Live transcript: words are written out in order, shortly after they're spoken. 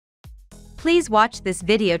Please watch this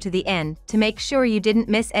video to the end to make sure you didn't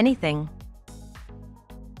miss anything.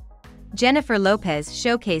 Jennifer Lopez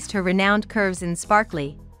showcased her renowned curves in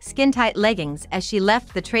sparkly, skin-tight leggings as she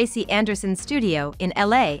left the Tracy Anderson studio in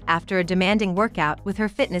LA after a demanding workout with her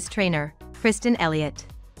fitness trainer, Kristen Elliott.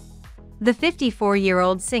 The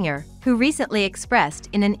 54-year-old singer, who recently expressed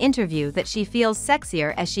in an interview that she feels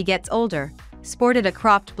sexier as she gets older, sported a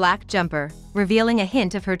cropped black jumper, revealing a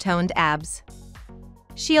hint of her toned abs.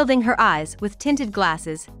 Shielding her eyes with tinted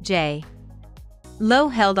glasses, J.Lo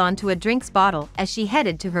held onto a drinks bottle as she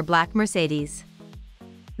headed to her black Mercedes.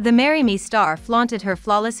 The Marry Me star flaunted her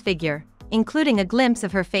flawless figure, including a glimpse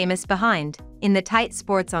of her famous behind, in the tight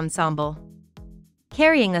sports ensemble.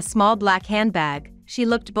 Carrying a small black handbag, she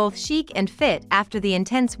looked both chic and fit after the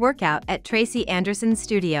intense workout at Tracy Anderson's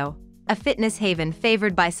studio, a fitness haven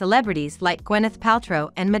favored by celebrities like Gwyneth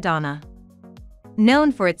Paltrow and Madonna.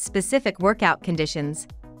 Known for its specific workout conditions,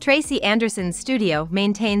 Tracy Anderson's studio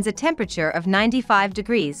maintains a temperature of 95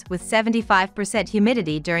 degrees with 75%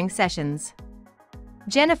 humidity during sessions.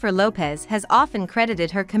 Jennifer Lopez has often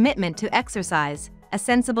credited her commitment to exercise, a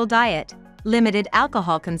sensible diet, limited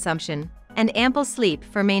alcohol consumption, and ample sleep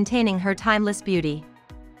for maintaining her timeless beauty.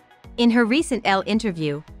 In her recent Elle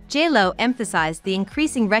interview, J.Lo emphasized the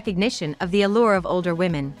increasing recognition of the allure of older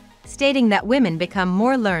women, stating that women become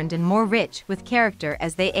more learned and more rich with character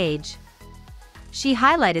as they age. She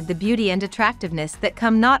highlighted the beauty and attractiveness that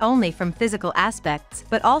come not only from physical aspects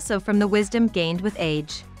but also from the wisdom gained with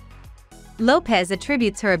age. Lopez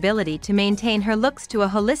attributes her ability to maintain her looks to a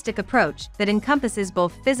holistic approach that encompasses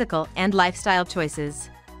both physical and lifestyle choices.